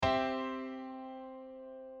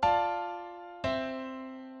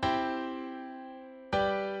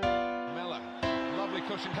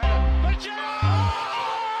cushioned header. But beauty! What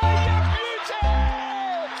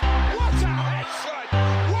a head, son!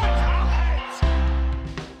 What a head!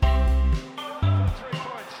 3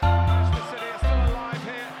 points. Manchester City are still alive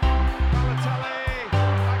here. Balotelli,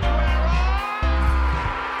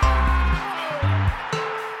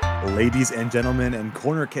 Aguero! Ladies and gentlemen and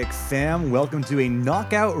Corner Kick fam, welcome to a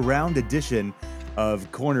knockout round edition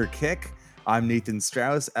of Corner Kick. I'm Nathan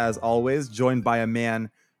Strauss, as always, joined by a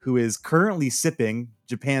man who is currently sipping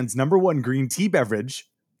Japan's #1 green tea beverage,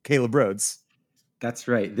 Caleb Rhodes. That's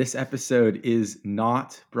right. This episode is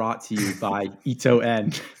not brought to you by Ito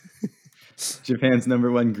En, Japan's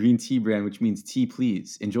 #1 green tea brand, which means tea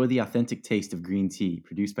please. Enjoy the authentic taste of green tea,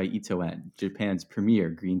 produced by Ito En, Japan's premier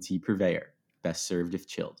green tea purveyor. Best served if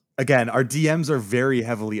chilled. Again, our DMs are very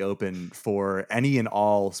heavily open for any and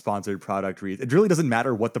all sponsored product reads. It really doesn't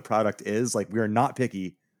matter what the product is. Like, we are not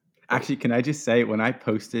picky. Actually, can I just say, when I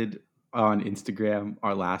posted on Instagram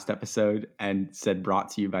our last episode and said brought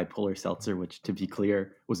to you by Polar Seltzer, which, to be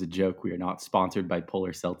clear, was a joke. We are not sponsored by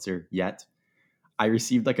Polar Seltzer yet. I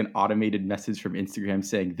received like an automated message from Instagram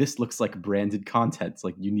saying, this looks like branded content.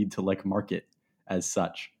 Like, you need to like market as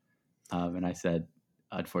such. And I said,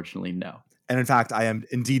 unfortunately, no. And in fact, I am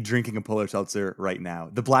indeed drinking a Polar Seltzer right now,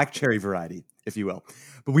 the black cherry variety, if you will.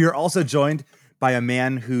 But we are also joined by a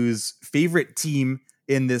man whose favorite team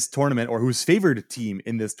in this tournament, or whose favored team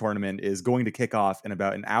in this tournament, is going to kick off in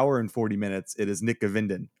about an hour and 40 minutes. It is Nick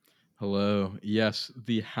Govinden. Hello. Yes,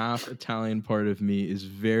 the half Italian part of me is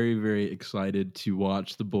very, very excited to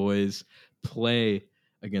watch the boys play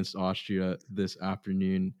against Austria this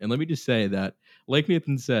afternoon. And let me just say that, like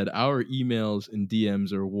Nathan said, our emails and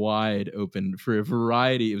DMs are wide open for a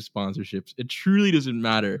variety of sponsorships. It truly doesn't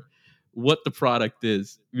matter what the product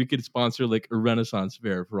is. We could sponsor like a Renaissance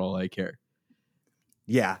fair for all I care.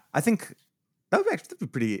 Yeah, I think that would actually be a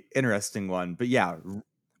pretty interesting one. But yeah,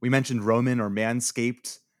 we mentioned Roman or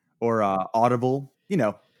Manscaped or Audible. You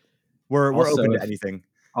know, we're open to anything.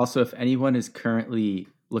 Also, if anyone is currently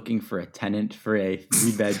looking for a tenant for a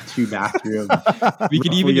 3-bed, 2-bathroom, we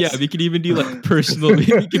could even do like personal. We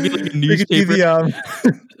could be like a newspaper.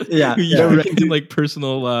 Writing like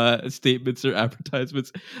personal statements or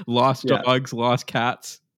advertisements. Lost dogs, lost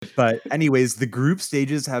cats. But anyways, the group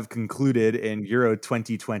stages have concluded in Euro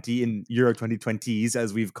 2020, in Euro 2020s,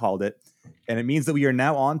 as we've called it. And it means that we are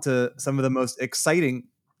now on to some of the most exciting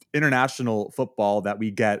international football that we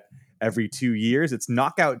get every 2 years. It's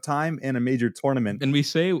knockout time in a major tournament. And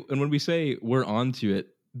when we say we're on to it,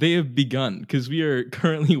 they have begun, because we are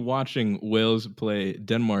currently watching Wales play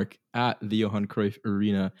Denmark at the Johan Cruyff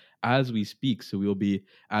Arena as we speak. So we will be,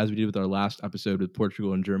 as we did with our last episode with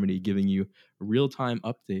Portugal and Germany, giving you real-time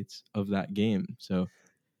updates of that game. So,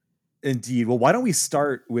 indeed. Well, why don't we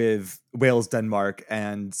start with Wales-Denmark?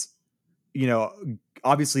 And, you know,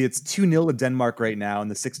 obviously it's 2-0 to Denmark right now in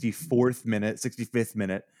the 65th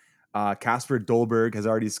minute. Kasper Dolberg has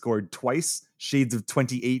already scored twice. Shades of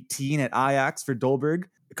 2018 at Ajax for Dolberg.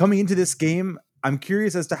 Coming into this game, I'm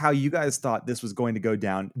curious as to how you guys thought this was going to go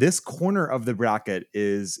down. This corner of the bracket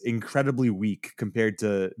is incredibly weak compared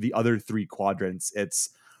to the other three quadrants. It's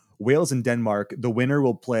Wales and Denmark. The winner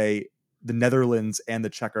will play the Netherlands and the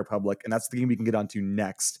Czech Republic, and that's the game we can get onto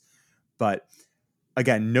next. But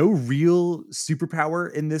again, no real superpower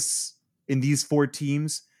in these four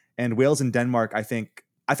teams. And Wales and Denmark, I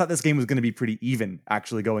thought this game was going to be pretty even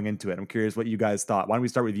actually going into it. I'm curious what you guys thought. Why don't we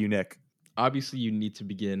start with you, Nick? Obviously, you need to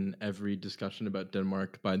begin every discussion about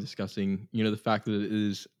Denmark by discussing, the fact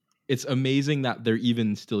that it's amazing that they're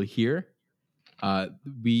even still here. I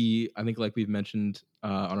think like we've mentioned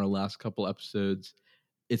on our last couple episodes,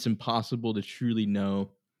 it's impossible to truly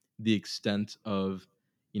know the extent of,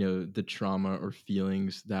 the trauma or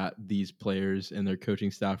feelings that these players and their coaching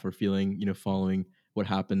staff are feeling, following what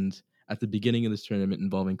happened at the beginning of this tournament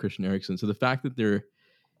involving Christian Eriksen. So the fact that they're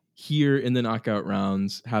here in the knockout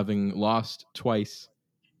rounds, having lost twice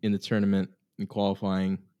in the tournament in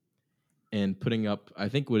qualifying, and putting up, I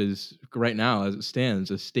think, what is right now, as it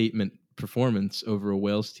stands, a statement performance over a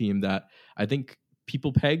Wales team that I think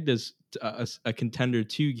people pegged as a contender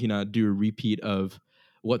to do a repeat of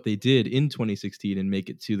what they did in 2016 and make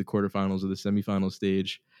it to the quarterfinals of the semifinal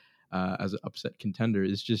stage as an upset contender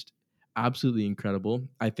is just absolutely incredible.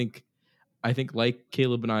 I think like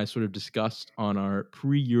Caleb and I sort of discussed on our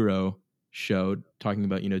pre-Euro show, talking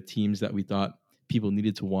about, teams that we thought people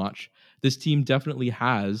needed to watch. This team definitely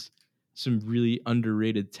has some really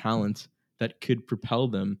underrated talent that could propel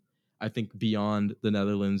them, I think, beyond the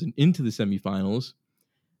Netherlands and into the semifinals.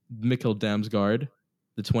 Mikkel Damsgaard,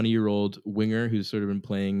 the 20-year-old winger who's sort of been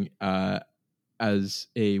playing as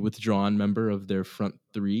a withdrawn member of their front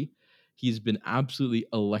three. He's been absolutely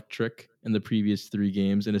electric in the previous 3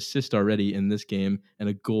 games, an assist already in this game, and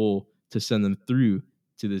a goal to send them through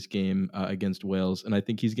to this game against Wales. And I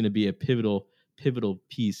think he's going to be a pivotal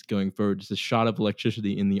piece going forward, just a shot of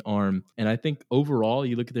electricity in the arm. And I think overall,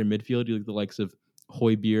 you look at their midfield, you look at the likes of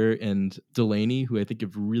Højbjerg and Delaney, who I think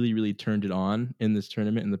have really, really turned it on in this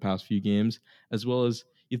tournament in the past few games, as well as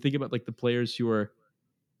you think about like the players who are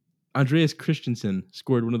Andreas Christensen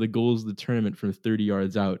scored one of the goals of the tournament from 30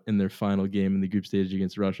 yards out in their final game in the group stage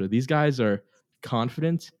against Russia. These guys are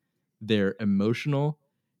confident. They're emotional.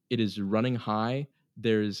 It is running high.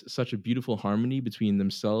 There's such a beautiful harmony between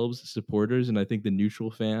themselves, supporters, and I think the neutral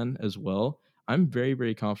fan as well. I'm very,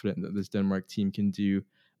 very confident that this Denmark team can do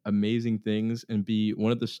amazing things and be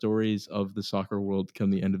one of the stories of the soccer world come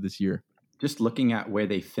the end of this year. Just looking at where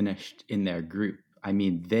they finished in their group, I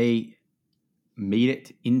mean, they made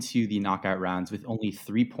it into the knockout rounds with only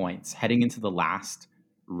 3 points. Heading into the last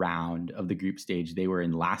round of the group stage, they were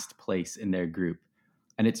in last place in their group.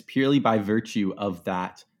 And it's purely by virtue of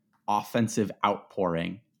that offensive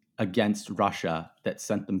outpouring against Russia that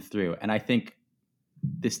sent them through. And I think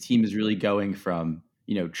this team is really going from,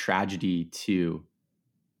 tragedy to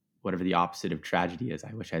whatever the opposite of tragedy is.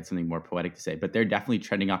 I wish I had something more poetic to say, but they're definitely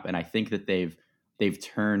trending up. And I think that they've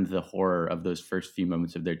turned the horror of those first few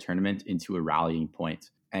moments of their tournament into a rallying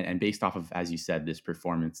point. And based off of, as you said, this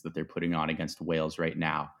performance that they're putting on against Wales right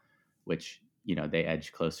now, which, they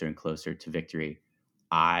edge closer and closer to victory,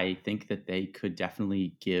 I think that they could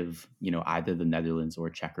definitely give, either the Netherlands or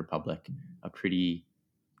Czech Republic a pretty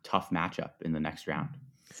tough matchup in the next round.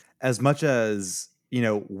 As much as,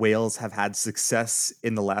 Wales have had success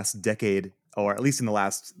in the last decade, or at least in the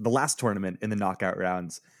last tournament in the knockout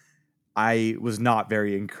rounds, I was not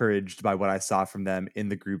very encouraged by what I saw from them in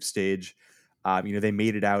the group stage. They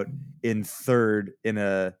made it out in third in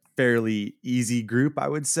a fairly easy group, I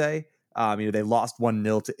would say. They lost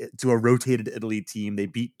 1-0 to a rotated Italy team. They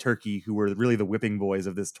beat Turkey, who were really the whipping boys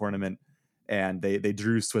of this tournament, and they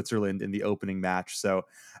drew Switzerland in the opening match. So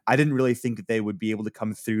I didn't really think that they would be able to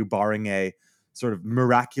come through, barring a sort of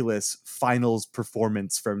miraculous finals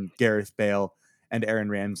performance from Gareth Bale and Aaron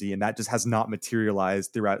Ramsey, and that just has not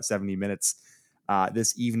materialized throughout 70 minutes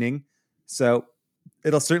this evening. So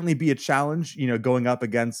it'll certainly be a challenge, going up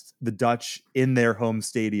against the Dutch in their home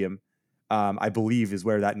stadium. I believe is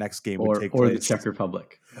where that next game would take place. Or the Czech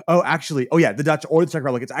Republic. The Dutch or the Czech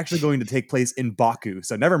Republic. It's actually going to take place in Baku.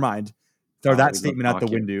 So never mind. Throw that statement out the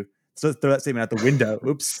window.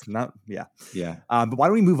 Oops. Not. Yeah. Yeah. But why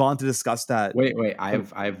don't we move on to discuss that? Wait. I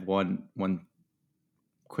have one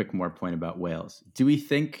quick more point about Wales. Do we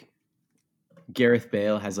think Gareth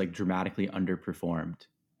Bale has dramatically underperformed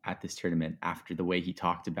at this tournament after the way he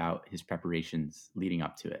talked about his preparations leading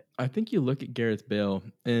up to it? I think you look at Gareth Bale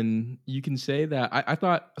and you can say that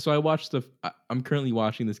I'm currently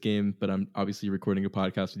watching this game, but I'm obviously recording a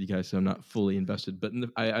podcast with you guys, so I'm not fully invested, but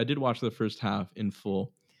I did watch the first half in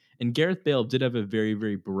full, and Gareth Bale did have a very,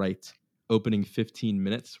 very bright opening 15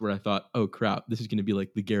 minutes where I thought, oh crap, this is going to be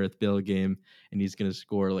like the Gareth Bale game and he's going to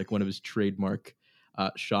score like one of his trademark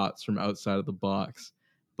shots from outside of the box.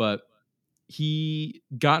 But he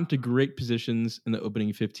got into great positions in the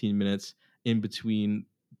opening 15 minutes in between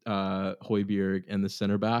Højbjerg and the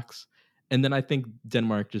center backs. And then I think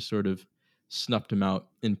Denmark just sort of snuffed him out.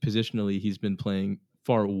 And positionally, he's been playing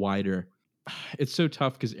far wider. It's so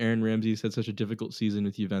tough because Aaron Ramsey's had such a difficult season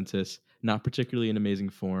with Juventus, not particularly in amazing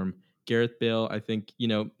form. Gareth Bale, I think,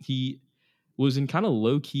 he was in kind of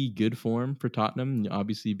low-key good form for Tottenham,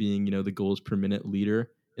 obviously being, the goals per minute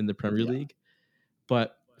leader in the Premier League.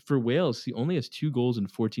 But for Wales, he only has 2 goals in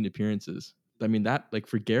 14 appearances. I mean, that,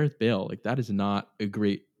 for Gareth Bale, that is not a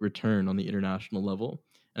great return on the international level.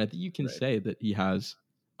 And I think you can say that he has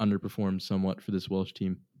underperformed somewhat for this Welsh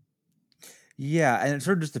team. Yeah, and it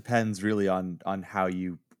sort of just depends really on how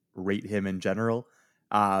you rate him in general.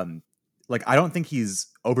 I don't think he's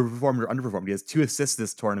overperformed or underperformed. He has 2 assists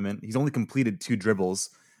this tournament. He's only completed 2 dribbles,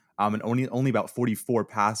 and only about 44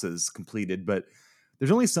 passes completed. But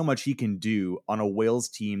there's only so much he can do on a Wales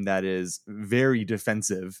team that is very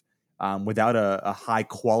defensive, without a high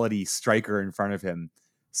quality striker in front of him.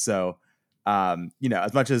 So,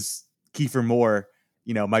 as much as Kiefer Moore,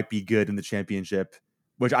 might be good in the championship,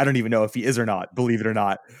 which I don't even know if he is or not, believe it or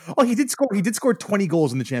not. Oh, he did score 20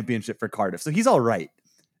 goals in the championship for Cardiff. So he's all right.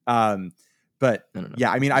 But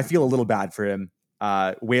yeah, I mean, I feel a little bad for him.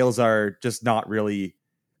 Wales are just not really,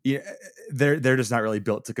 they're just not really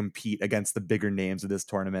built to compete against the bigger names of this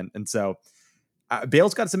tournament. And so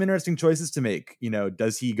Bale's got some interesting choices to make.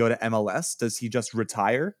 Does he go to MLS? Does he just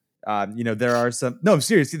retire? There are some, no,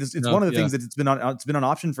 seriously, it's one of the things that it's been on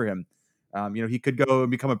option for him. He could go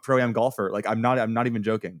and become a pro-am golfer. Like I'm not even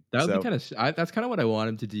joking. That would be So kind of. That's kind of what I want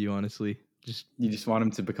him to do, honestly. You just want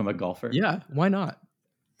him to become a golfer? Yeah, why not?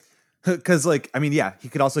 because he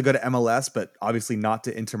could also go to MLS, but obviously not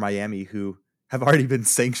to Inter Miami, who have already been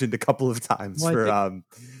sanctioned a couple of times for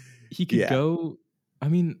he could go. I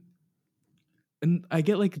mean, and I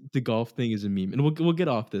get like the golf thing is a meme, and we'll get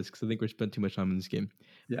off this because I think we're spent too much time in this game.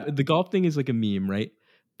 Yeah. The golf thing is like a meme, right?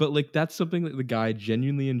 But like that's something that the guy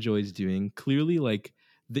genuinely enjoys doing. Clearly, like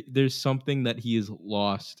there's something that he has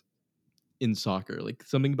lost in soccer, like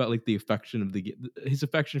something about like the affection of the game, his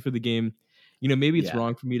affection for the game. Maybe it's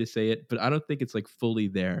wrong for me to say it, but I don't think it's like fully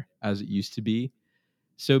there as it used to be.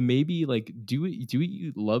 So maybe like do what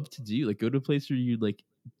you love to do, like go to a place where you like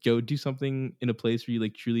go do something in a place where you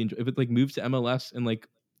like truly enjoy. If it like move to MLS and like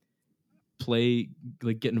play,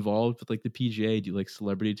 like get involved with like the PGA, do like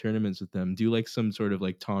celebrity tournaments with them, do like some sort of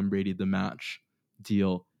like Tom Brady the match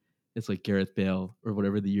deal. It's like Gareth Bale or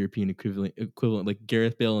whatever the European equivalent, like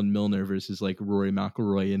Gareth Bale and Milner versus like Rory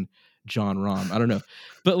McIlroy and John Rahm. I don't know,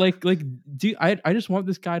 but like I just want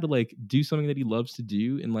this guy to like do something that he loves to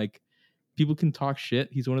do, and like people can talk shit.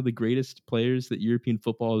 He's one of the greatest players that European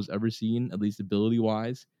football has ever seen, at least ability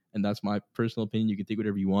wise, and that's my personal opinion. You can take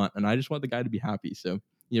whatever you want, and I just want the guy to be happy. So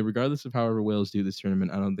yeah, regardless of however Wales do this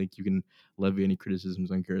tournament, I don't think you can levy any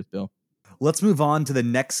criticisms on Gareth Bale. Let's move on to the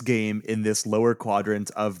next game in this lower quadrant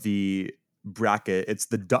of the bracket. It's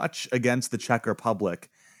the Dutch against the Czech Republic.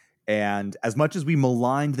 And as much as we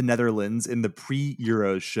maligned the Netherlands in the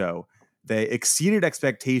pre-Euros show, they exceeded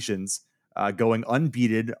expectations, going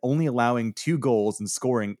unbeaten, only allowing 2 goals and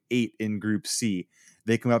scoring 8 in Group C.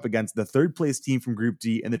 They come up against the third place team from Group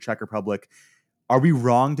D in the Czech Republic. Are we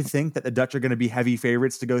wrong to think that the Dutch are going to be heavy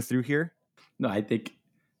favorites to go through here? No, I think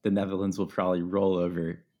the Netherlands will probably roll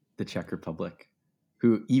over the Czech Republic,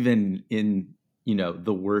 who even in,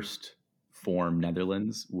 the worst form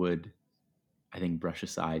Netherlands would, I think, brush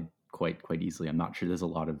aside quite easily. I'm not sure there's a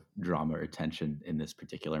lot of drama or tension in this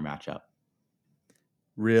particular matchup.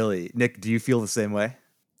 Really? Nick, do you feel the same way?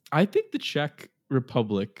 I think the Czech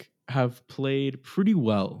Republic have played pretty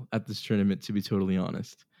well at this tournament, to be totally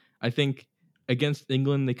honest. I think against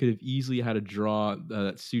England, they could have easily had a draw.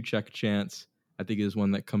 That Souček chance, I think, is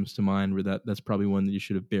one that comes to mind, where that's probably one that you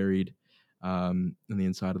should have buried in the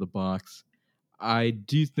inside of the box. I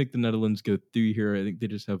do think the Netherlands go through here. I think they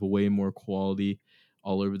just have a way more quality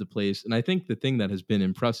all over the place. And I think the thing that has been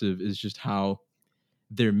impressive is just how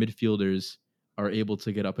their midfielders are able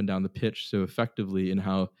to get up and down the pitch so effectively, and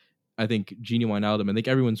how I think Gini Wijnaldum, I think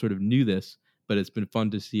everyone sort of knew this, but it's been fun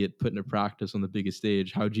to see it put into practice on the biggest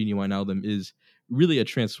stage, how Gini Wijnaldum is really a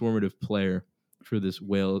transformative player for this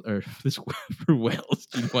Wales, or this for Wales.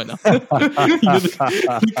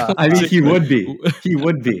 I think he would be. He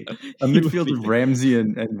would be. A midfield of Ramsey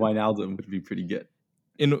and Wijnaldum would be pretty good.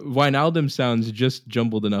 And Wijnaldum sounds just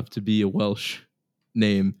jumbled enough to be a Welsh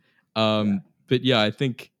name. But yeah, I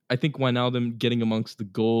think Wijnaldum getting amongst the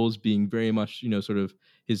goals, being very much, sort of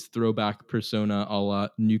his throwback persona a la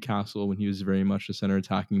Newcastle when he was very much a center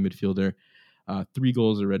attacking midfielder. 3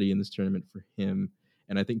 goals already in this tournament for him.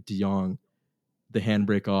 And I think De Jong, the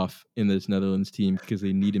handbrake off in this Netherlands team, because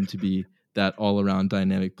they need him to be that all-around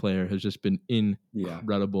dynamic player, has just been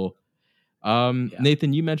incredible.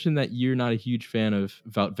 Nathan, you mentioned that you're not a huge fan of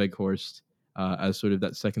Wout Weghorst as sort of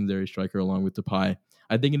that secondary striker along with Depay.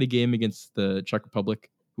 I think in a game against the Czech Republic,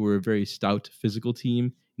 who are a very stout physical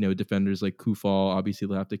team, defenders like Kufal, obviously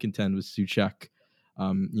they'll have to contend with Souček.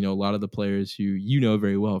 A lot of the players who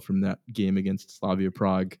very well from that game against Slavia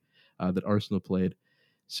Prague that Arsenal played.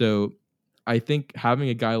 So I think having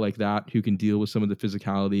a guy like that who can deal with some of the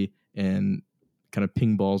physicality and kind of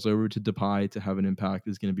ping balls over to Depay to have an impact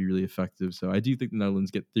is going to be really effective. So I do think the Netherlands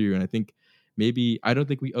get through, and I think I don't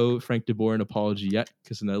think we owe Frank de Boer an apology yet,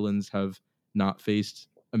 because the Netherlands have not faced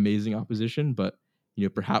amazing opposition, but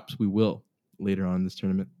perhaps we will later on in this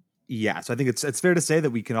tournament. Yeah, so I think it's fair to say that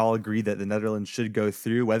we can all agree that the Netherlands should go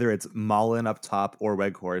through, whether it's Malen up top or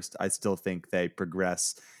Weghorst. I still think they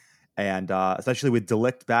progress. And especially with De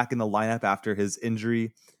Ligt back in the lineup after his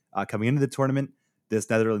injury coming into the tournament, this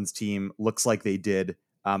Netherlands team looks like they did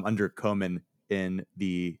under Koeman in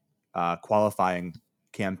the qualifying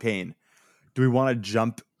campaign. Do we want to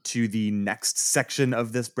jump to the next section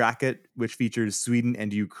of this bracket, which features Sweden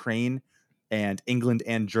and Ukraine and England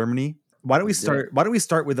and Germany? Why don't we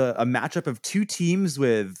start with a matchup of 2 teams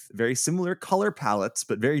with very similar color palettes,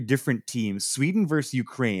 but very different teams, Sweden versus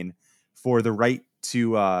Ukraine, for the right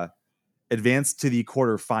to advance to the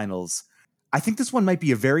quarterfinals. I think this one might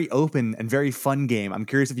be a very open and very fun game. I'm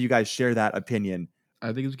curious if you guys share that opinion.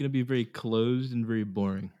 I think it's going to be very closed and very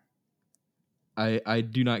boring. I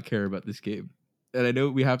do not care about this game. And I know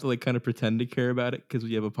we have to like kind of pretend to care about it because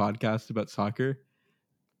we have a podcast about soccer,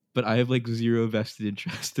 but I have like zero vested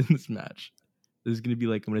interest in this match. This is gonna be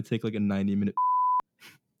like I'm gonna take like a 90-minute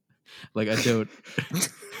like I don't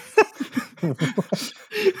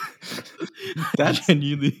That's I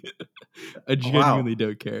genuinely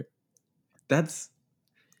don't care. That's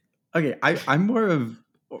okay. I'm more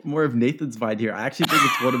of Nathan's vibe here. I actually think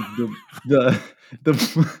it's one of the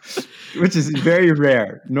which is very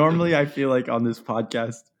rare. Normally, I feel like on this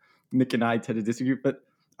podcast, Nick and I tend to disagree, but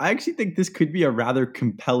I actually think this could be a rather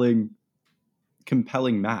compelling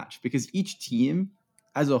match because each team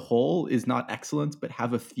as a whole is not excellent, but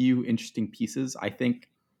have a few interesting pieces. I think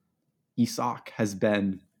Isak has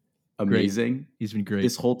been amazing. Great. He's been great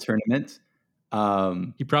this whole tournament.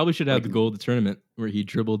 He probably should have like- the goal of the tournament where he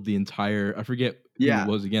dribbled the entire. I forget who Yeah. it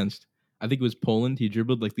was against. I think it was Poland. He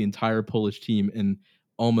dribbled like the entire Polish team and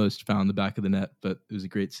almost found the back of the net, but it was a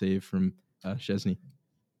great save from Szczesny.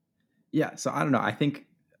 Yeah, so I don't know. I think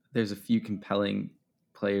there's a few compelling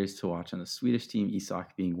players to watch on the Swedish team,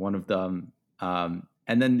 Isak being one of them.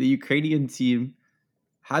 And then the Ukrainian team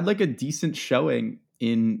had like a decent showing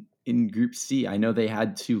in Group C. I know they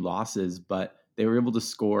had 2 losses, but they were able to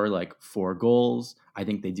score like 4 goals. I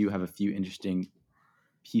think they do have a few interesting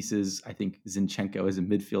pieces. I think Zinchenko as a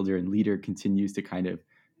midfielder and leader continues to kind of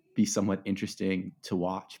be somewhat interesting to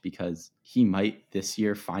watch because he might this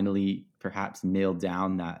year finally perhaps nail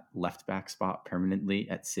down that left back spot permanently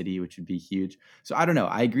at City, which would be huge. So I don't know.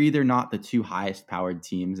 I agree they're not the 2 highest powered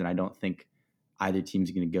teams, and I don't think either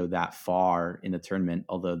team's going to go that far in the tournament,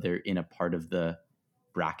 although they're in a part of the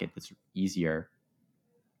bracket that's easier.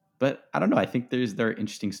 But I don't know. I think there are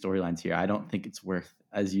interesting storylines here. I don't think it's worth,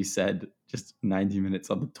 as you said, just 90 minutes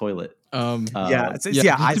on the toilet. To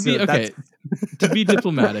be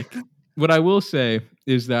diplomatic, what I will say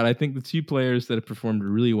is that I think the 2 players that have performed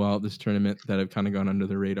really well at this tournament that have kind of gone under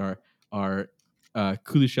the radar are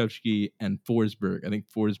Kulusevski and Forsberg. I think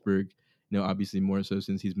Forsberg, obviously more so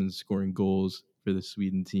since he's been scoring goals for the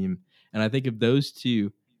Sweden team. And I think if those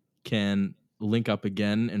 2 can link up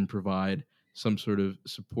again and provide some sort of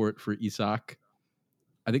support for Isak,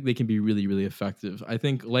 I think they can be really, really effective. I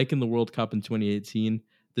think like in the World Cup in 2018,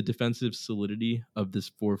 the defensive solidity of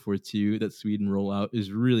this 4-4-2 that Sweden roll out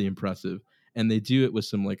is really impressive. And they do it with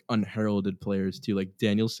some like unheralded players too. Like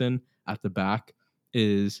Danielson at the back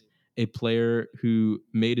is a player who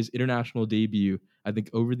made his international debut, I think,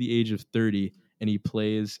 over the age of 30, and he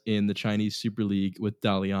plays in the Chinese Super League with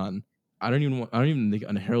Dalian. I don't even think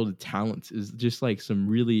unheralded talent is just like some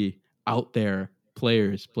really out there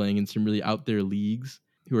players playing in some really out there leagues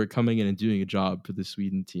who are coming in and doing a job for the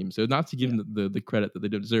Sweden team. So not to give them the credit that they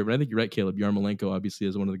don't deserve, but I think you're right, Caleb. Yarmolenko obviously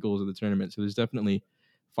is one of the goals of the tournament. So there's definitely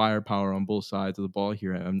firepower on both sides of the ball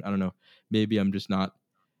here. I don't know. Maybe I'm not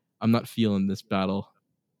feeling this battle.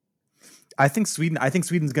 I think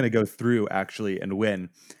Sweden's going to go through actually and win.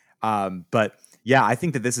 But yeah, I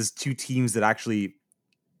think that this is 2 teams that actually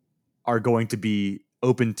are going to be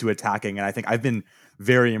open to attacking. And I think I've been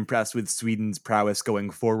very impressed with Sweden's prowess going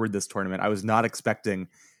forward this tournament. I was not expecting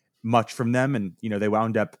much from them. And, they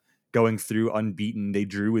wound up going through unbeaten. They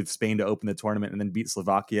drew with Spain to open the tournament and then beat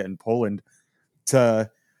Slovakia and Poland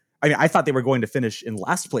I thought they were going to finish in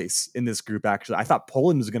last place in this group. Actually, I thought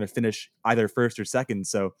Poland was going to finish either first or second.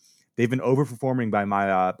 So they've been overperforming by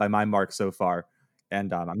my mark so far.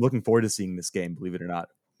 And I'm looking forward to seeing this game, believe it or not.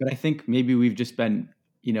 But I think maybe we've just been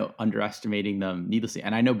underestimating them needlessly.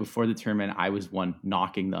 And I know before the tournament, I was one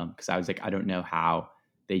knocking them because I was like, I don't know how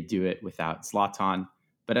they do it without Zlatan.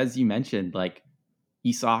 But as you mentioned, like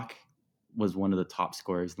Isak was one of the top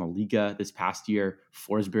scorers in the Liga this past year.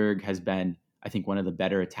 Forsberg has been, I think, one of the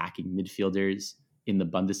better attacking midfielders in the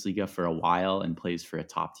Bundesliga for a while and plays for a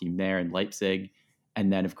top team there in Leipzig.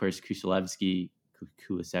 And then, of course, Kulusevski,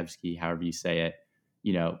 however you say it,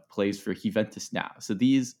 plays for Juventus now. So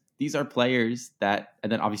these are players that,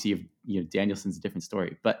 and then obviously Danielson's a different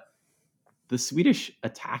story, but the Swedish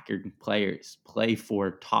attacker players play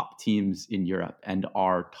for top teams in Europe and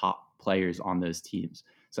are top players on those teams.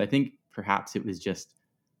 So I think perhaps it was just,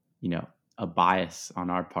 a bias on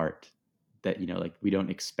our part that, we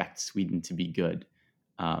don't expect Sweden to be good,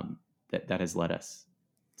 that has led us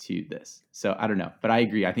to this. So I don't know, but I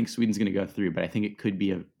agree. I think Sweden's going to go through, but I think it could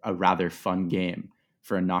be a rather fun game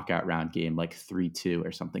for a knockout round game, like 3-2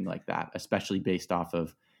 or something like that, especially based off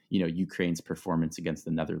of, Ukraine's performance against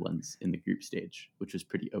the Netherlands in the group stage, which was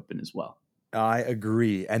pretty open as well. I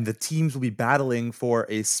agree. And the teams will be battling for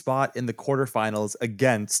a spot in the quarterfinals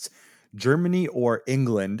against Germany or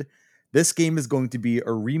England. This game is going to be a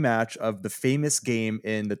rematch of the famous game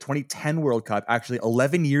in the 2010 World Cup, actually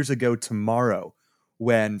 11 years ago tomorrow,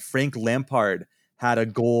 when Frank Lampard had a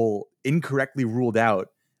goal incorrectly ruled out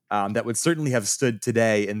that would certainly have stood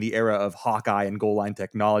today in the era of Hawkeye and goal line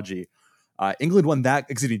technology. Germany won that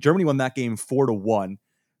game 4-1,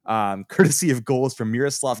 courtesy of goals from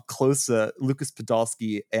Miroslav Klose, Lucas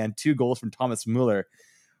Podolski, and 2 goals from Thomas Müller.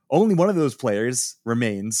 Only one of those players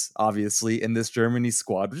remains, obviously, in this Germany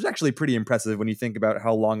squad, which is actually pretty impressive when you think about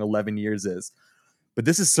how long 11 years is. But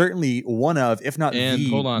this is certainly one of, if not And the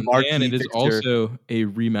hold on, marquee and it is fixture. also a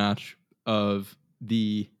rematch of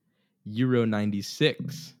the Euro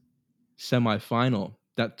 96 semifinal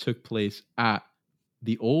that took place at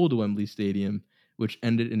the old Wembley Stadium, which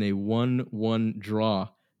ended in a 1-1 draw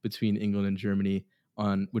between England and Germany,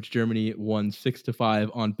 on which Germany won 6-5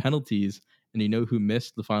 on penalties. And you know who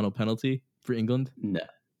missed the final penalty for England? No.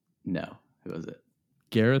 Who was it?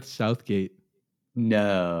 Gareth Southgate.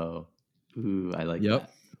 No. Ooh, I like that.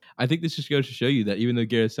 I think this just goes to show you that even though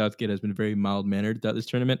Gareth Southgate has been very mild-mannered throughout this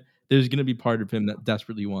tournament, there's going to be part of him that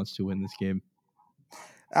desperately wants to win this game.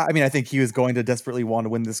 I mean, I think he was going to desperately want to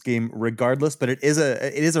win this game regardless, but it is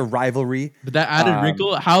a rivalry. But that added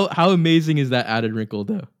wrinkle, how amazing is that added wrinkle,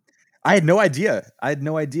 though? I had no idea.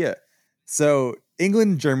 So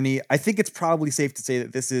England, Germany, I think it's probably safe to say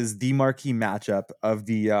that this is the marquee matchup of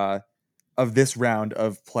the of this round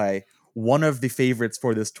of play. One of the favorites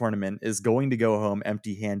for this tournament is going to go home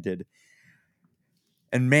empty-handed.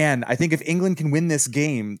 And man, I think if England can win this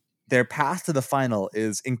game, their path to the final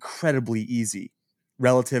is incredibly easy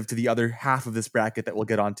relative to the other half of this bracket that we'll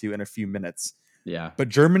get onto in a few minutes. Yeah. But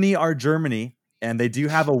Germany are Germany, and they do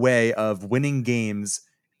have a way of winning games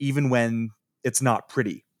even when it's not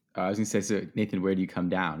pretty. I was going to say, so Nathan, where do you come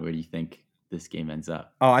down? Where do you think this game ends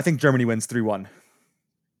up? Oh, I think Germany wins 3-1.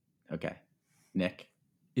 Okay. Nick?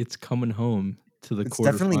 It's coming home to the It's quarterfinals.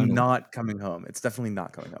 definitely not coming home. It's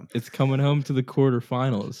coming home to the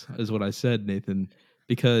quarterfinals, is what I said, Nathan.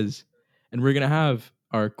 Because, and we're going to have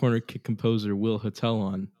our corner kick composer, Will Hattel,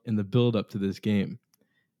 on in the build-up to this game.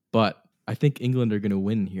 But I think England are going to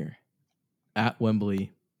win here at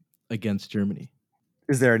Wembley against Germany.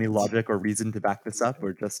 Is there any logic or reason to back this up,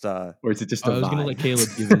 or just or is it just a I was vibe? gonna let Caleb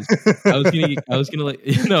give his. I was gonna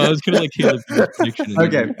let Caleb give his prediction.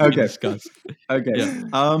 And Okay. Discuss. Okay. Yeah.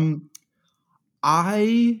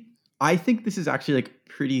 I think this is actually like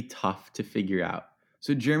pretty tough to figure out.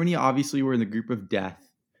 So Germany obviously were in the group of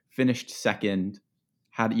death, finished second,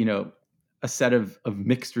 had a set of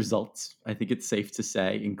mixed results. I think it's safe to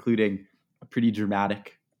say, including a pretty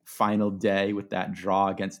dramatic final day with that draw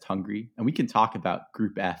against Hungary. And we can talk about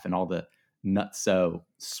Group F and all the nutso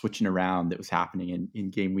switching around that was happening in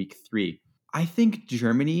game week 3. I think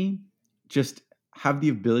Germany just have the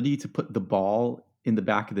ability to put the ball in the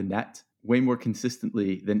back of the net way more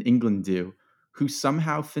consistently than England do, who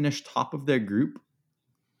somehow finished top of their group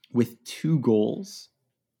with 2 goals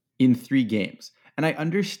in 3 games. And I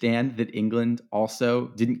understand that England also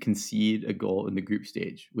didn't concede a goal in the group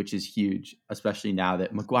stage, which is huge, especially now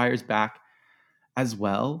that Maguire's back as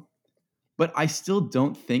well. But I still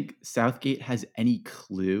don't think Southgate has any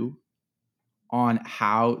clue on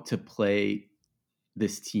how to play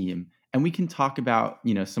this team. And we can talk about,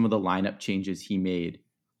 some of the lineup changes he made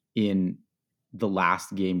in the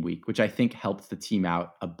last game week, which I think helped the team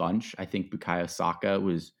out a bunch. I think Bukayo Saka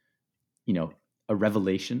was, a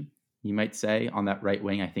revelation, you might say, on that right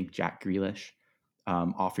wing. I think Jack Grealish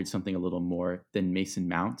offered something a little more than Mason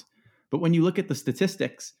Mount. But when you look at the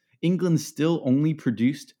statistics, England still only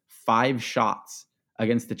produced 5 shots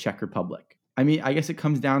against the Czech Republic. I mean, I guess it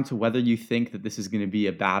comes down to whether you think that this is going to be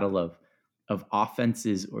a battle of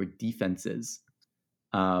offenses or defenses.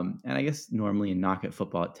 And I guess normally in knockout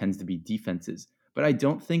football, it tends to be defenses. But I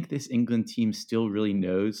don't think this England team still really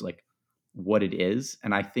knows what it is.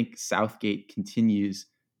 And I think Southgate continues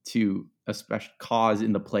to especially cause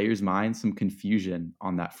in the players' minds some confusion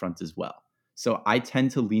on that front as well. So I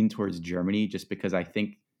tend to lean towards Germany just because I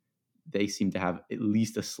think they seem to have at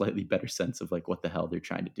least a slightly better sense of what the hell they're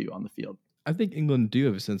trying to do on the field. I think England do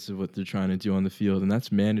have a sense of what they're trying to do on the field, and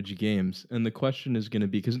that's manage games. And the question is going to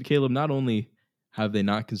be, because Caleb, not only have they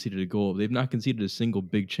not conceded a goal, they've not conceded a single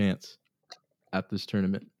big chance at this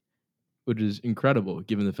tournament, which is incredible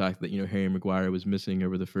given the fact that, Harry Maguire was missing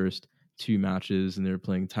over the first 2 matches, and they were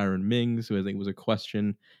playing Tyrone Mings, who I think was a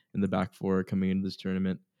question in the back 4 coming into this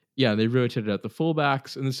tournament. Yeah, they rotated out the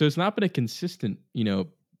fullbacks, and so it's not been a consistent,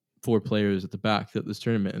 4 players at the back throughout this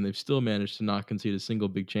tournament, and they've still managed to not concede a single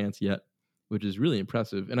big chance yet, which is really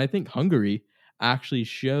impressive. And I think Hungary actually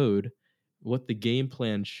showed what the game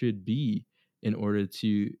plan should be in order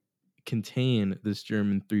to contain this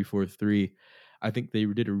German 3-4-3. I think they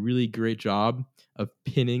did a really great job of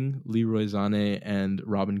pinning Leroy Sané and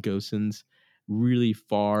Robin Gosens really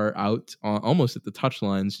far out, almost at the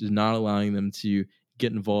touchlines, just not allowing them to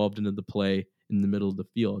get involved into the play in the middle of the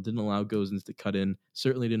field. Didn't allow Gosens to cut in.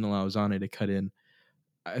 Certainly didn't allow Sané to cut in.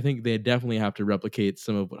 I think they definitely have to replicate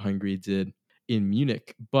some of what Hungary did in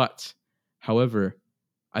Munich. But, however,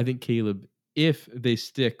 I think, Caleb, if they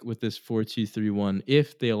stick with this 4-2-3-1,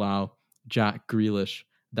 if they allow Jack Grealish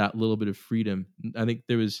that little bit of freedom, I think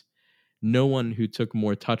there was no one who took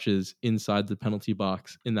more touches inside the penalty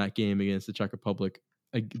box in that game against the Czech Republic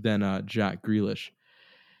than Jack Grealish.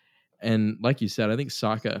 And like you said, I think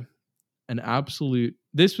Saka,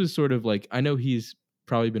 this was sort of like, I know he's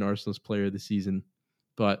probably been Arsenal's player of the season,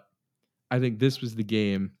 but I think this was the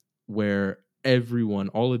game where everyone,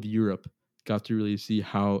 all of Europe, got to really see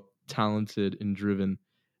how talented and driven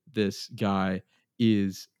this guy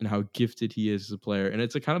is and how gifted he is as a player. And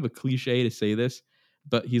it's a kind of a cliche to say this,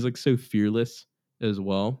 but he's like so fearless as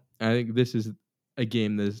well. I think this is a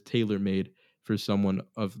game that is tailor-made for someone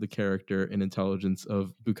of the character and intelligence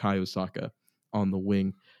of Bukayo Saka on the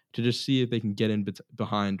wing, to just see if they can get in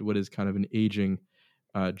behind what is kind of an aging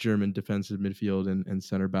German defensive midfield and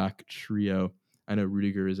center back trio. I know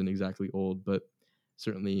Rudiger isn't exactly old, but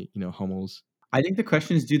certainly, Hummels. I think the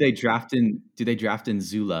question is, do they draft in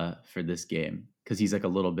Zula for this game? Because he's like a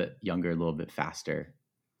little bit younger, a little bit faster.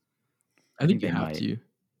 I think you have to.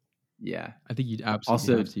 Yeah. I think you'd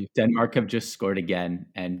absolutely have to. Denmark have just scored again,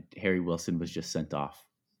 and Harry Wilson was just sent off.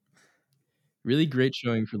 Really great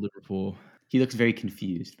showing for Liverpool. He looks very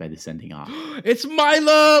confused by the sending off. It's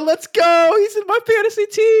Mila! Let's go! He's in my fantasy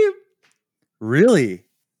team! Really?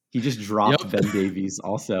 He just dropped Ben Davies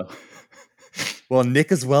also. Well,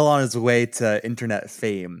 Nick is well on his way to internet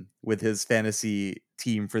fame with his fantasy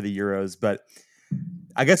team for the Euros, but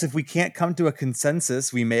I guess if we can't come to a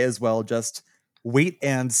consensus, we may as well just wait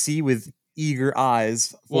and see with eager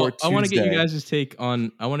eyes for Tuesday. I want to get your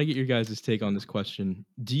guys' take on this question.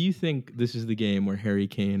 Do you think this is the game where Harry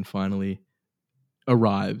Kane finally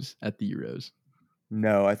arrives at the Euros?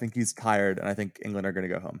 No, I think he's tired, and I think England are going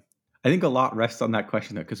to go home. I think a lot rests on that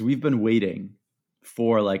question, though, because we've been waiting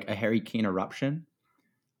for like a Harry Kane eruption,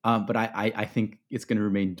 but I think it's going to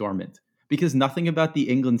remain dormant, because nothing about the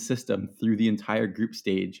England system through the entire group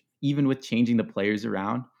stage, even with changing the players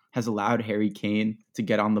around, has allowed Harry Kane to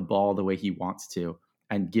get on the ball the way he wants to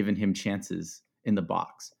and given him chances in the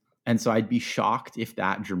box. And so I'd be shocked if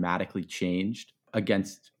that dramatically changed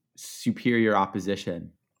against superior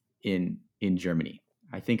opposition in Germany.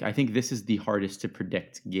 I think this is the hardest to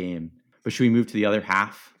predict game. But should we move to the other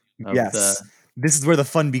half? Yes. This is where the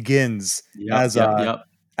fun begins, as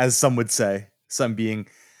some would say, some being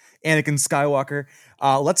Anakin Skywalker.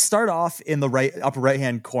 Let's start off in the upper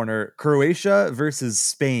right-hand corner. Croatia versus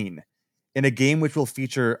Spain in a game which will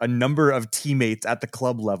feature a number of teammates at the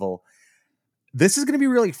club level. This is going to be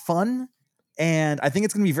really fun, and I think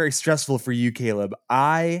it's going to be very stressful for you, Caleb.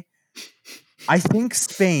 I think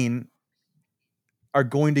Spain are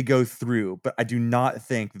going to go through, but I do not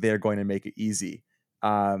think they're going to make it easy.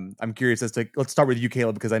 I'm curious as to, let's start with you,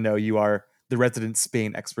 Caleb, because I know you are the resident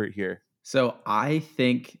Spain expert here. So I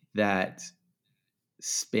think that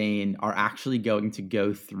Spain are actually going to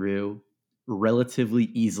go through relatively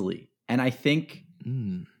easily. And I think,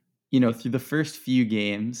 through the first few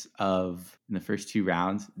games in the first two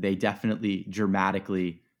rounds, they definitely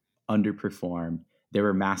dramatically underperformed. There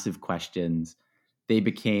were massive questions. They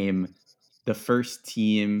became the first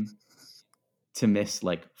team to miss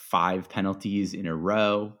like 5 penalties in a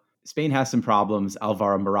row. Spain has some problems.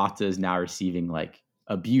 Alvaro Morata is now receiving like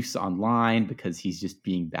abuse online because he's just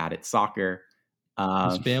being bad at soccer.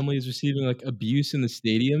 His family is receiving like abuse in the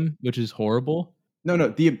stadium, which is horrible. No,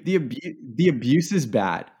 the abuse is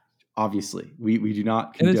bad. Obviously, we do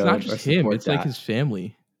not condone. And it's not just him; it's like his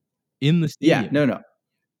family in the stadium.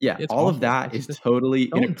 Yeah, it's all awful. of that is totally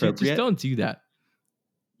inappropriate. Just don't do that.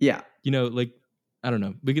 Yeah, I don't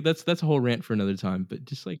know. That's a whole rant for another time. But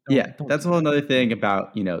just like that's a whole another thing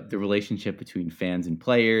about the relationship between fans and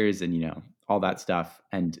players and all that stuff.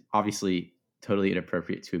 And obviously, totally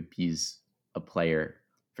inappropriate to abuse a player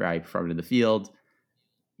for how he performed in the field.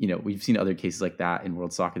 We've seen other cases like that in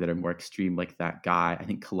world soccer that are more extreme, like that guy, I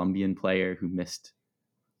think Colombian player who missed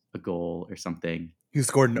a goal or something. He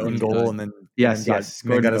scored an own goal and then got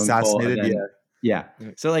assassinated. Yeah.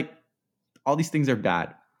 So like all these things are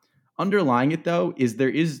bad. Underlying it though there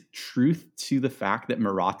is truth to the fact that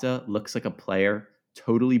Morata looks like a player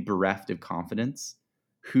totally bereft of confidence,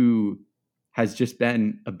 who has just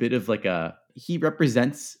been a bit of like he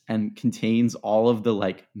represents and contains all of the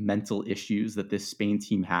like mental issues that this Spain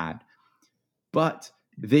team had But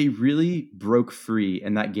they really broke free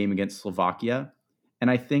in that game against Slovakia. And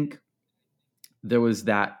I think there was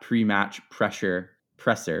that pre-match presser,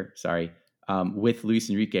 with Luis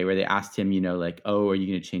Enrique, where they asked him, like, oh, are you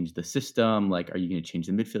going to change the system? Like, are you going to change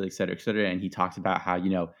the midfield, et cetera, et cetera? And he talked about how,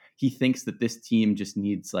 he thinks that this team just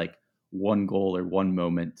needs like one goal or one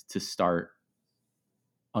moment to start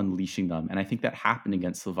unleashing them. And I think that happened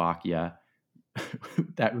against Slovakia,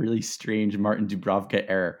 that really strange Martin Dubravka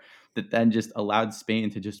error that then just allowed Spain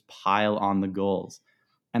to just pile on the goals.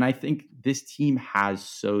 And I think this team has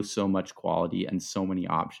so much quality and so many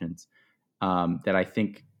options that I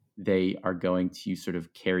think they are going to sort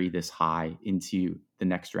of carry this high into the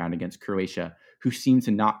next round against Croatia, who seem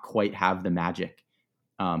to not quite have the magic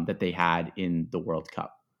that they had in the World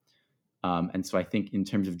Cup. And so I think in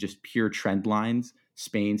terms of just pure trend lines,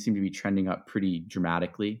 Spain seem to be trending up pretty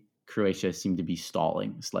dramatically. Croatia seem to be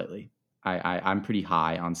stalling slightly. I'm pretty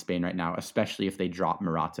high on Spain right now, especially if they drop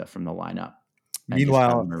Morata from the lineup.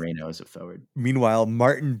 Meanwhile, Moreno as a forward. Meanwhile,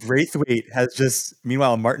 Martin Braithwaite has just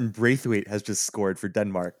scored for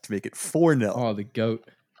Denmark to make it 4-0. Oh, the GOAT.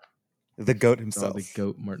 The GOAT himself. Oh, the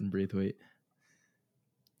GOAT, Martin Braithwaite.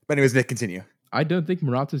 But anyways, Nick, continue. I don't think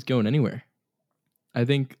Morata's going anywhere. I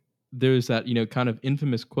think there's that, kind of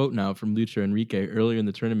infamous quote now from Luis Enrique earlier in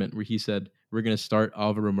the tournament where he said, we're going to start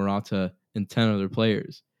Alvaro Morata and 10 other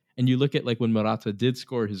players. And you look at like when Morata did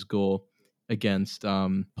score his goal against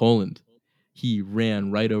Poland, he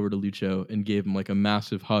ran right over to Lucho and gave him like a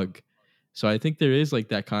massive hug. So I think there is like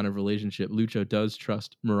that kind of relationship. Lucho does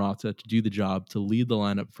trust Morata to do the job, to lead the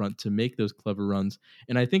line up front, to make those clever runs.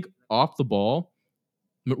 And I think off the ball,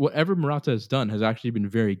 whatever Morata has done has actually been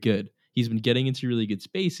very good. He's been getting into really good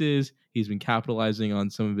spaces. He's been capitalizing on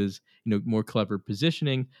some of his, more clever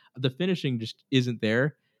positioning. The finishing just isn't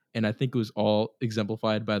there. And I think it was all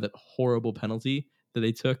exemplified by that horrible penalty that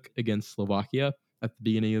they took against Slovakia at the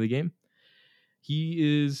beginning of the game.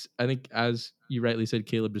 He is, I think, as you rightly said,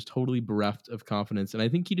 Caleb, just totally bereft of confidence. And I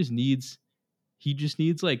think he just needs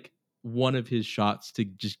like one of his shots to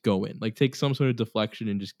just go in, like take some sort of deflection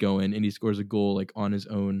and just go in, and he scores a goal like on his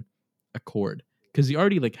own accord. Because he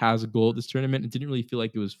already like has a goal at this tournament. It didn't really feel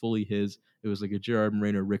like it was fully his. It was like a Gerard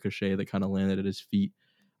Moreno ricochet that kind of landed at his feet.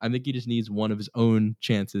 I think he just needs one of his own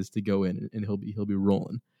chances to go in, and he'll be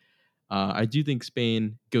rolling. I do think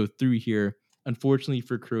Spain go through here. Unfortunately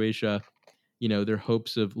for Croatia, their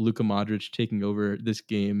hopes of Luka Modric taking over this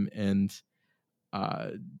game and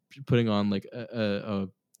putting on like a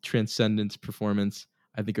transcendent performance,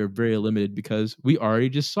 I think are very limited, because we already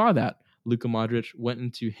just saw that Luka Modric went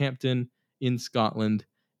into Hampton in Scotland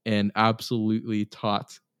and absolutely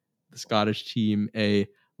taught the Scottish team a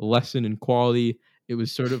lesson in quality. It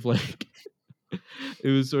was sort of like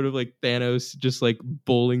Thanos just like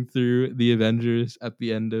bowling through the Avengers at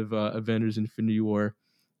the end of Avengers Infinity War,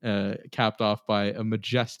 capped off by a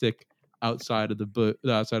majestic outside of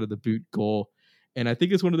the boot goal. And I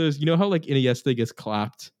think it's one of those, how like Iniesta gets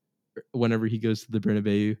clapped whenever he goes to the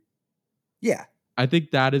Bernabeu. Yeah. I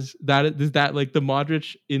think that is like the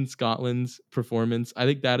Modric in Scotland's performance. I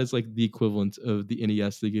think that is like the equivalent of the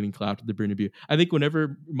Iniesta getting clapped at the Bernabeu. I think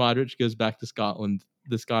whenever Modric goes back to Scotland,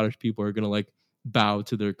 the Scottish people are going to like bow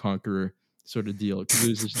to their conqueror sort of deal, because it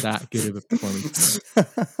was just that good of a performance.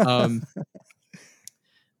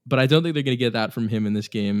 But I don't think they're going to get that from him in this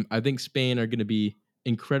game. I think Spain are going to be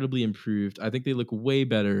incredibly improved. I think they look way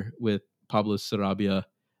better with Pablo Sarabia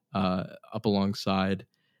up alongside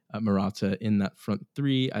Morata in that front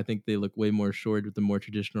three. I think they look way more assured with the more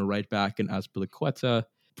traditional right back and Azpilicueta.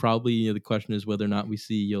 Probably the question is whether or not we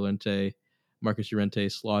see Marcus Llorente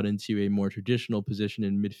slot into a more traditional position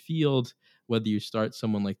in midfield, whether you start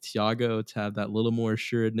someone like Thiago to have that little more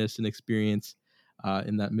assuredness and experience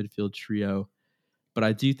in that midfield trio. But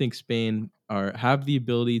I do think Spain have the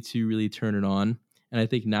ability to really turn it on. And I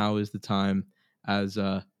think now is the time, as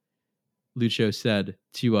Lucho said,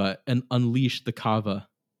 to unleash the cava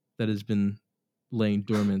that has been laying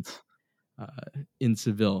dormant in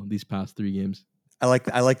Seville these past 3 games. I like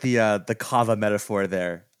the cava metaphor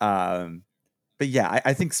there. But yeah,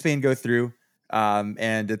 I think Spain go through,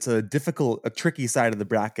 and it's a tricky side of the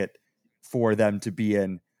bracket for them to be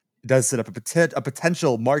in. It does set up a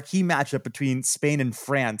potential marquee matchup between Spain and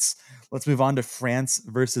France. Let's move on to France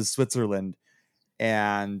versus Switzerland.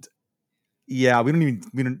 And yeah, I don't think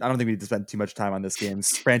we need to spend too much time on this game.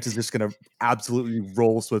 France is just going to absolutely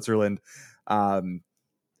roll Switzerland. And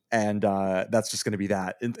that's just going to be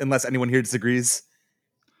that, unless anyone here disagrees.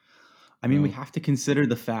 I mean, we have to consider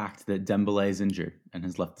the fact that Dembele is injured and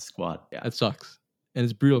has left the squad. Yeah, it sucks. And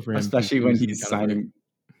it's brutal for him. Especially when he's signing.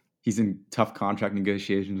 He's in tough contract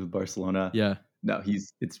negotiations with Barcelona. Yeah. No,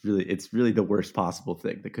 it's really the worst possible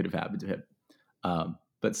thing that could have happened to him.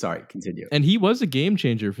 But sorry, continue. And he was a game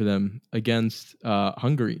changer for them against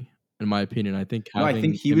Hungary, in my opinion. I think No, I think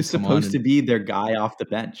having he him was come on supposed to and be their guy off the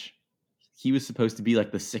bench. He was supposed to be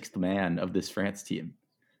like the sixth man of this France team.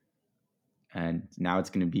 And now it's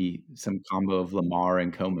going to be some combo of Lamar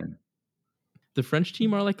and Coman. the French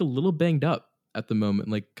team are like a little banged up at the moment,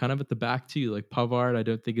 like kind of at the back too. Like Pavard, I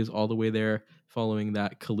don't think is all the way there following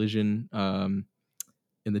that collision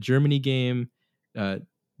in the Germany game.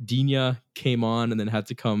 Digne came on and then had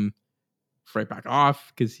to come right back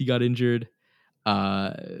off because he got injured.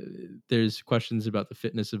 There's questions about the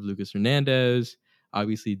fitness of Lucas Hernandez.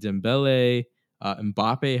 Obviously, Dembele,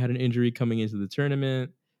 Mbappe had an injury coming into the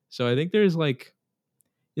tournament. So I think there's like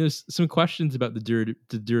some questions about the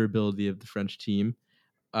durability of the French team.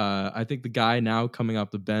 I think the guy now coming off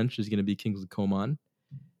the bench is going to be Kingsley Coman.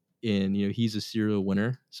 And he's a serial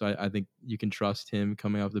winner, so I think you can trust him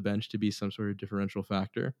coming off the bench to be some sort of differential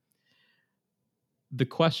factor. The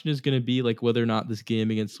question is going to be like whether or not this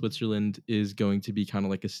game against Switzerland is going to be kind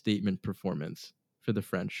of like a statement performance for the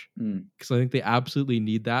French, because I think they absolutely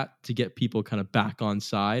need that to get people kind of back on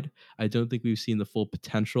side. I don't think we've seen the full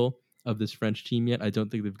potential of this French team yet. I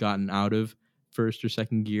don't think they've gotten out of first or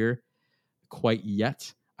second gear quite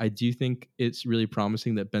yet. I do think it's really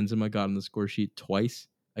promising that Benzema got on the score sheet twice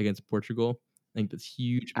against Portugal. I think that's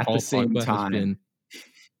huge. At Paul the same Pogba time.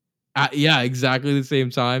 has been exactly the same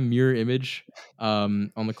time, mirror image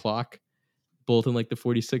on the clock, both in like the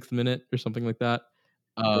 46th minute or something like that.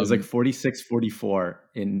 It was like 46-44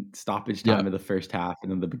 in stoppage time of the first half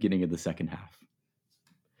and then the beginning of the second half.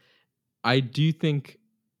 I do think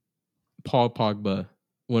Paul Pogba,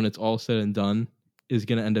 when it's all said and done, is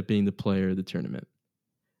going to end up being the player of the tournament.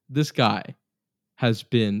 This guy has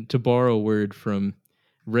been, to borrow a word from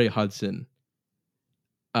Ray Hudson,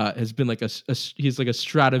 has been like he's like a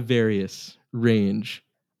Stradivarius range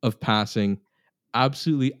of passing,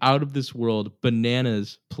 absolutely out of this world,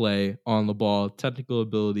 bananas play on the ball, technical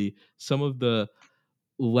ability. Some of the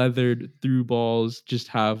leathered through balls just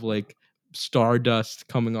have like stardust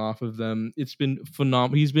coming off of them. It's been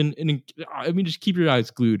phenomenal. He's been, just keep your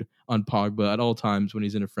eyes glued on Pogba at all times when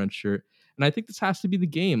he's in a French shirt. And I think this has to be the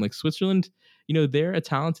game. Like Switzerland, they're a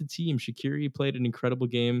talented team. Shaqiri played an incredible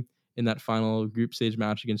game in that final group stage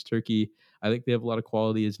match against Turkey. I think they have a lot of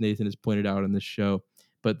quality, as Nathan has pointed out on this show.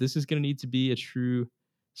 But this is going to need to be a true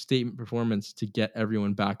statement performance to get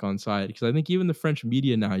everyone back on side. Because I think even the French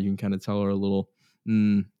media now, you can kind of tell, are a little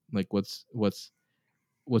like what's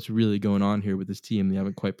really going on here with this team. They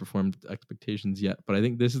haven't quite performed expectations yet. But I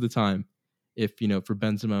think this is the time, if for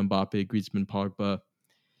Benzema, Mbappe, Griezmann, Pogba,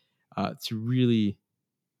 to really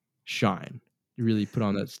shine, really put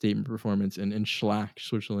on that statement performance and shellac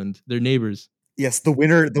Switzerland, their neighbors. Yes, the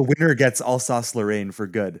winner gets Alsace-Lorraine for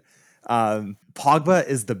good. Pogba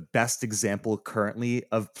is the best example currently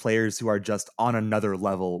of players who are just on another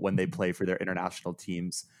level when they play for their international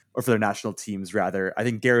teams, or for their national teams rather. I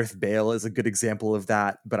think Gareth Bale is a good example of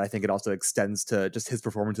that, but I think it also extends to just his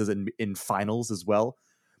performances in finals as well.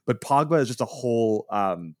 But Pogba is just a whole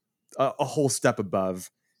step above,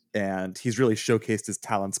 and he's really showcased his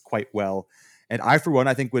talents quite well. And I, for one,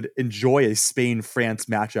 I think would enjoy a Spain-France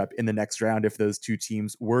matchup in the next round if those two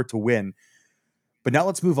teams were to win. But now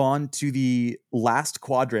let's move on to the last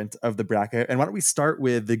quadrant of the bracket. And why don't we start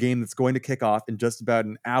with the game that's going to kick off in just about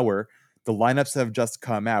an hour. The lineups have just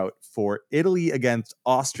come out for Italy against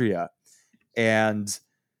Austria. And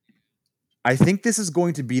I think this is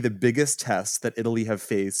going to be the biggest test that Italy have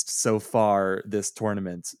faced so far this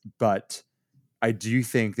tournament. But I do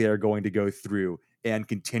think they are going to go through and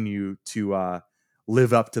continue to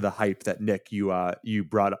live up to the hype that Nick you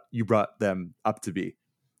brought them up to be.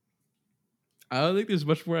 I don't think there's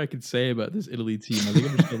much more I could say about this Italy team. I think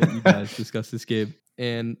I'm just going to let you guys discuss this game.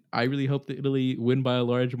 And I really hope that Italy win by a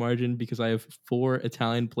large margin because I have 4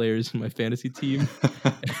 Italian players in my fantasy team.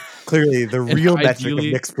 Clearly, the real metric of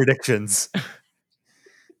Nick's predictions.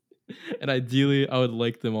 And ideally, I would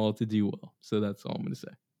like them all to do well. So that's all I'm going to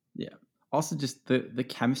say. Yeah. Also, just the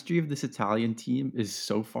chemistry of this Italian team is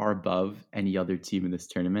so far above any other team in this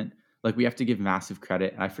tournament. Like, we have to give massive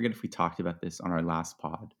credit. And I forget if we talked about this on our last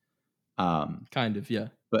pod. Kind of, yeah.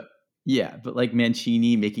 But like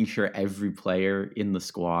Mancini making sure every player in the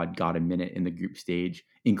squad got a minute in the group stage,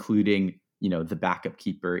 including, the backup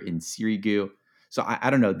keeper in Sirigu. So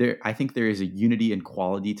I don't know. I think there is a unity and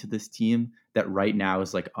quality to this team that right now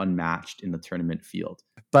is like unmatched in the tournament field.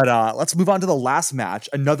 But let's move on to the last match,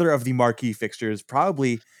 another of the marquee fixtures,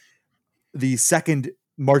 probably the second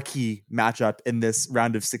marquee matchup in this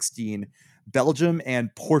round of 16, Belgium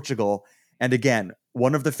and Portugal. And again,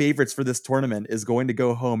 one of the favorites for this tournament is going to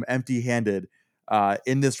go home empty-handed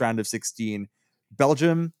in this round of 16.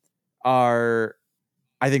 Belgium are,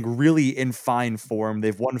 I think, really in fine form.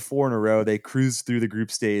 They've won 4 in a row. They cruised through the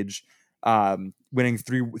group stage, winning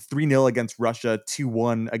 3-0 against Russia,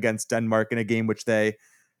 2-1 against Denmark in a game which they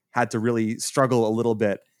had to really struggle a little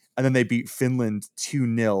bit. And then they beat Finland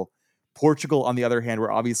 2-0. Portugal, on the other hand,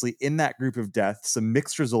 were obviously in that group of death. Some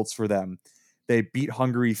mixed results for them. They beat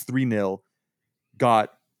Hungary 3-0. I'm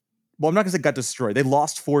not going to say got destroyed. They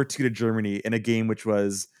lost 4-2 to Germany in a game which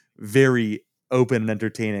was very open and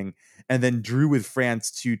entertaining, and then drew with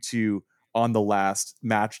France 2-2 on the last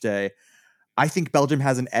match day. I think Belgium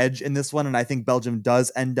has an edge in this one, and I think Belgium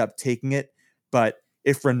does end up taking it. But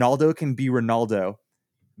if Ronaldo can be Ronaldo,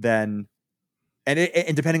 then,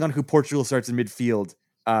 and depending on who Portugal starts in midfield,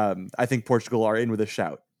 I think Portugal are in with a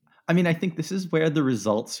shout. I mean, I think this is where the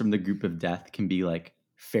results from the group of death can be like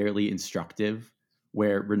fairly instructive,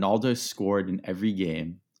 where Ronaldo scored in every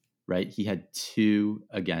game, right? He had 2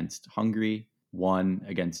 against Hungary, 1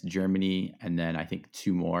 against Germany, and then I think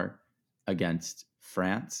 2 more against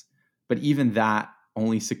France. But even that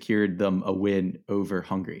only secured them a win over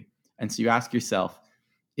Hungary. And so you ask yourself,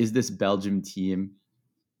 is this Belgium team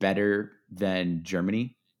better than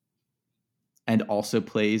Germany? And also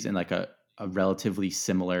plays in like a relatively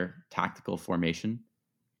similar tactical formation?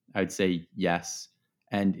 I would say yes.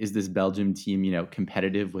 And is this Belgium team,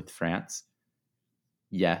 competitive with France?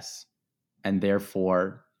 Yes. And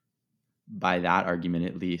therefore, by that argument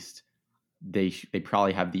at least, they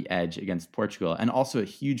probably have the edge against Portugal. And also a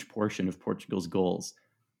huge portion of Portugal's goals,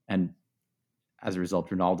 and as a result,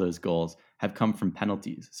 Ronaldo's goals, have come from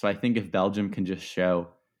penalties. So I think if Belgium can just show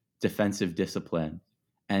defensive discipline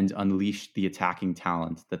and unleash the attacking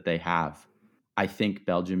talent that they have, I think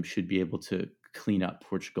Belgium should be able to clean up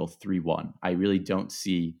Portugal 3-1. I really don't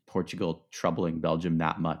see Portugal troubling Belgium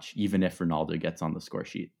that much, even if Ronaldo gets on the score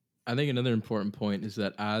sheet. I think another important point is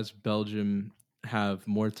that as Belgium have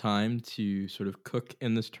more time to sort of cook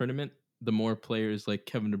in this tournament, the more players like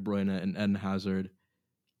Kevin De Bruyne and Eden Hazard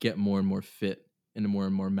get more and more fit and more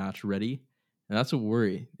match ready. And that's a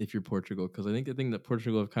worry if you're Portugal, because I think the thing that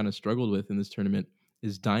Portugal have kind of struggled with in this tournament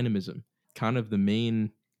is dynamism. Kind of the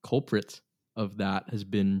main culprit of that has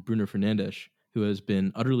been Bruno Fernandes, who has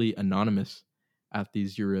been utterly anonymous at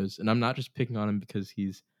these Euros. And I'm not just picking on him because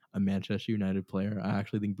he's a Manchester United player. I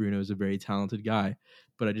actually think Bruno is a very talented guy,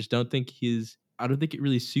 but I just don't think I don't think it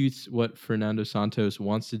really suits what Fernando Santos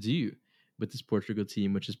wants to do with this Portugal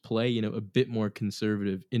team, which is play, a bit more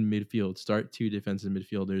conservative in midfield, start 2 defensive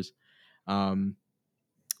midfielders.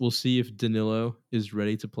 We'll see if Danilo is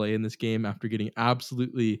ready to play in this game after getting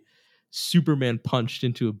absolutely Superman punched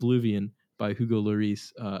into oblivion by Hugo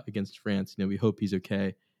Lloris against France. We hope he's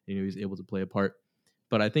okay. He's able to play a part.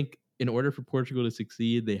 But I think in order for Portugal to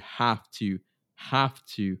succeed, they have to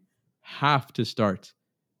start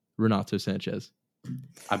Renato Sanchez.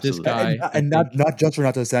 Absolutely. This guy, and not just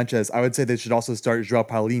Renato Sanchez. I would say they should also start João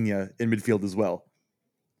Palhinha in midfield as well.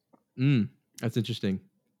 That's interesting.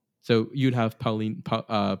 So you'd have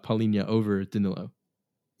Palhinha over Danilo.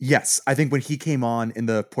 Yes, I think when he came on in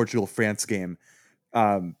the Portugal-France game,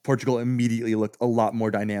 Portugal immediately looked a lot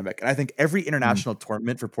more dynamic. And I think every international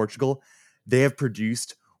tournament for Portugal, they have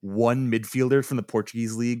produced one midfielder from the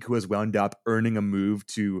Portuguese league who has wound up earning a move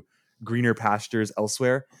to greener pastures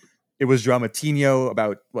elsewhere. It was João Moutinho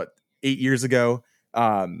about 8 years ago.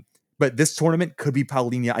 But this tournament could be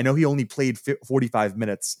Palhinha. I know he only played 45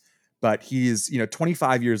 minutes, but he's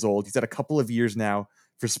 25 years old. He's had a couple of years now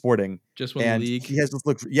for Sporting. Just won the league. He has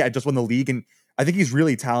just won the league, and I think he's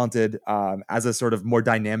really talented as a sort of more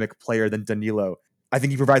dynamic player than Danilo. I think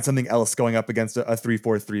he provides something else going up against a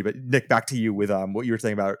 3-4-3. But Nick, back to you with what you were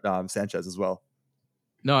saying about Sanchez as well.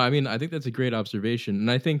 No, I mean, I think that's a great observation, and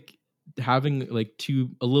I think having like two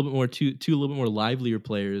a little bit more livelier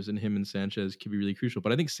players in him and Sanchez could be really crucial.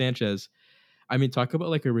 But I think Sanchez, I mean, talk about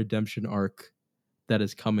like a redemption arc that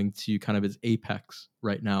is coming to kind of its apex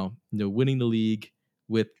right now. Winning the league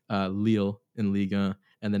with Lille in Liga,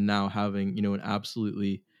 and then now having an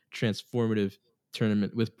absolutely transformative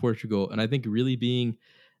tournament with Portugal, and I think really being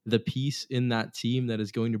the piece in that team that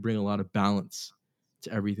is going to bring a lot of balance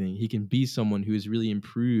to everything. He can be someone who has really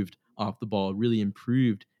improved off the ball, really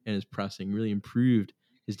improved in his pressing, really improved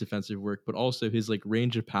his defensive work, but also his like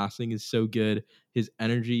range of passing is so good. His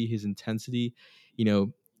energy, his intensity,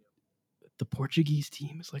 the Portuguese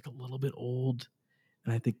team is like a little bit old,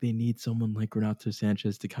 and I think they need someone like Renato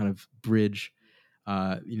Sanchez to kind of bridge,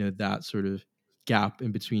 that sort of gap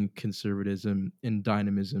in between conservatism and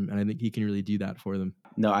dynamism, and I think he can really do that for them.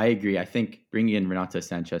 No, I agree. I think bringing in Renato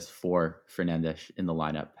Sanchez for Fernandes in the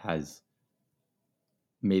lineup has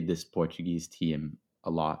made this Portuguese team a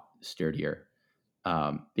lot sturdier.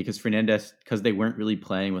 Because Fernandes, because they weren't really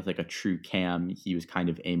playing with like a true cam, he was kind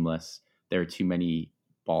of aimless. There were too many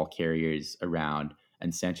ball carriers around,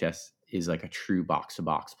 and Sanchez is like a true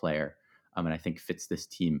box-to-box player, and I think fits this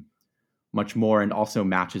team much more, and also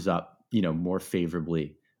matches up, more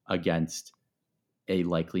favorably against a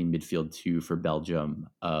likely midfield two for Belgium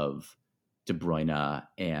of De Bruyne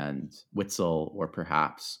and Witsel, or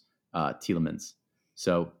perhaps Tielemans.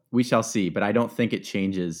 So we shall see, but I don't think it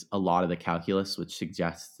changes a lot of the calculus, which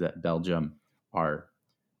suggests that Belgium are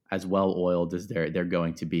as well oiled as they're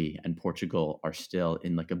going to be, and Portugal are still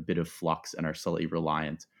in like a bit of flux and are slightly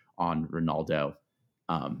reliant on Ronaldo,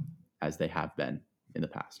 as they have been in the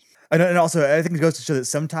past. And also, I think it goes to show that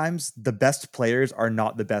sometimes the best players are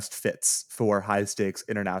not the best fits for high stakes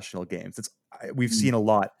international games. We've seen a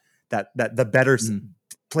lot that the better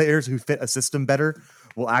players who fit a system better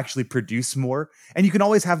will actually produce more. And you can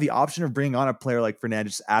always have the option of bringing on a player like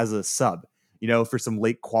Fernandes as a sub, for some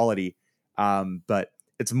late quality. But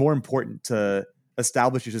it's more important to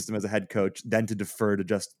establish your system as a head coach than to defer to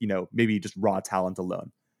just, maybe just raw talent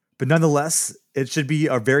alone. But nonetheless, it should be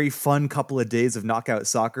a very fun couple of days of knockout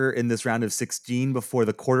soccer in this round of 16 before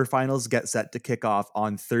the quarterfinals get set to kick off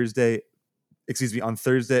on Friday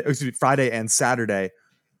and Saturday,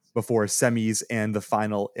 before semis and the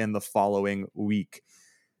final in the following week.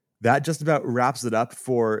 That just about wraps it up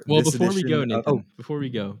for this before edition. We go, Nathan, before we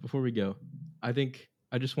go, I think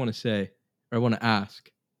I just want to say, or I want to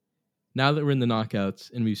ask, now that we're in the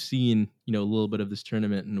knockouts and we've seen, a little bit of this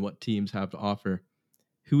tournament and what teams have to offer,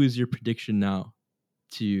 who is your prediction now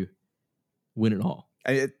to win it all?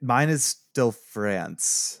 Mine is still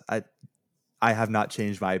France. I have not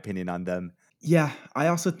changed my opinion on them. Yeah, I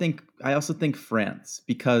also think France,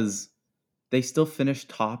 because they still finished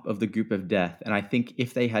top of the group of death. And I think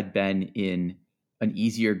if they had been in an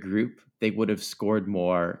easier group, they would have scored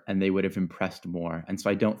more and they would have impressed more. And so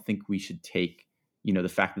I don't think we should take, the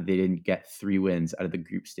fact that they didn't get 3 wins out of the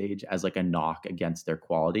group stage as like a knock against their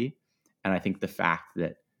quality. And I think the fact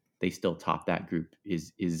that they still top that group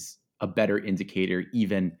is a better indicator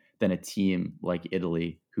even than a team like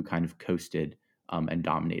Italy, who kind of coasted and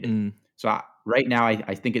dominated. So right now,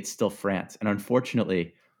 I think it's still France. And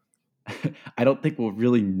unfortunately, I don't think we'll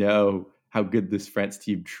really know how good this France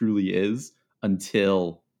team truly is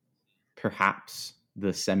until perhaps the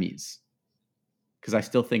semis, because I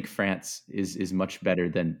still think France is much better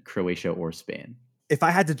than Croatia or Spain. If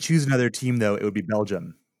I had to choose another team, though, it would be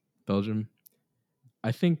Belgium.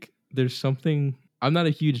 I think there's something. I'm not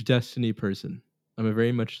a huge Destiny person. I'm a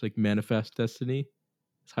very much like Manifest Destiny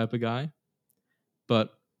type of guy.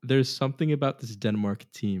 But there's something about this Denmark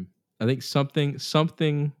team. I think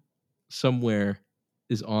something somewhere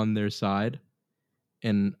is on their side,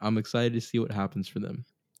 and I'm excited to see what happens for them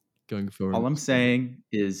going forward. All I'm saying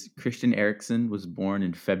is Christian Eriksen was born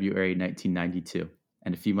in February 1992,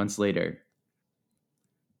 and a few months later,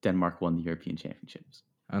 Denmark won the European Championships.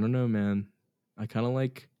 I don't know, man. I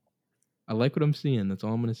like what I'm seeing. That's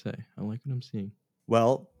all I'm going to say. I like what I'm seeing.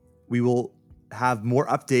 Well, we will have more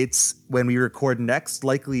updates when we record next,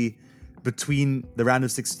 likely between the round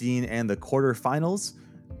of 16 and the quarterfinals.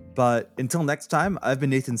 But until next time, I've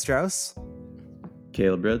been Nathan Strauss.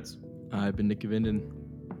 Caleb Rhodes. I've been Nick Vinden.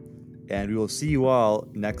 And we will see you all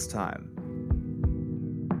next time.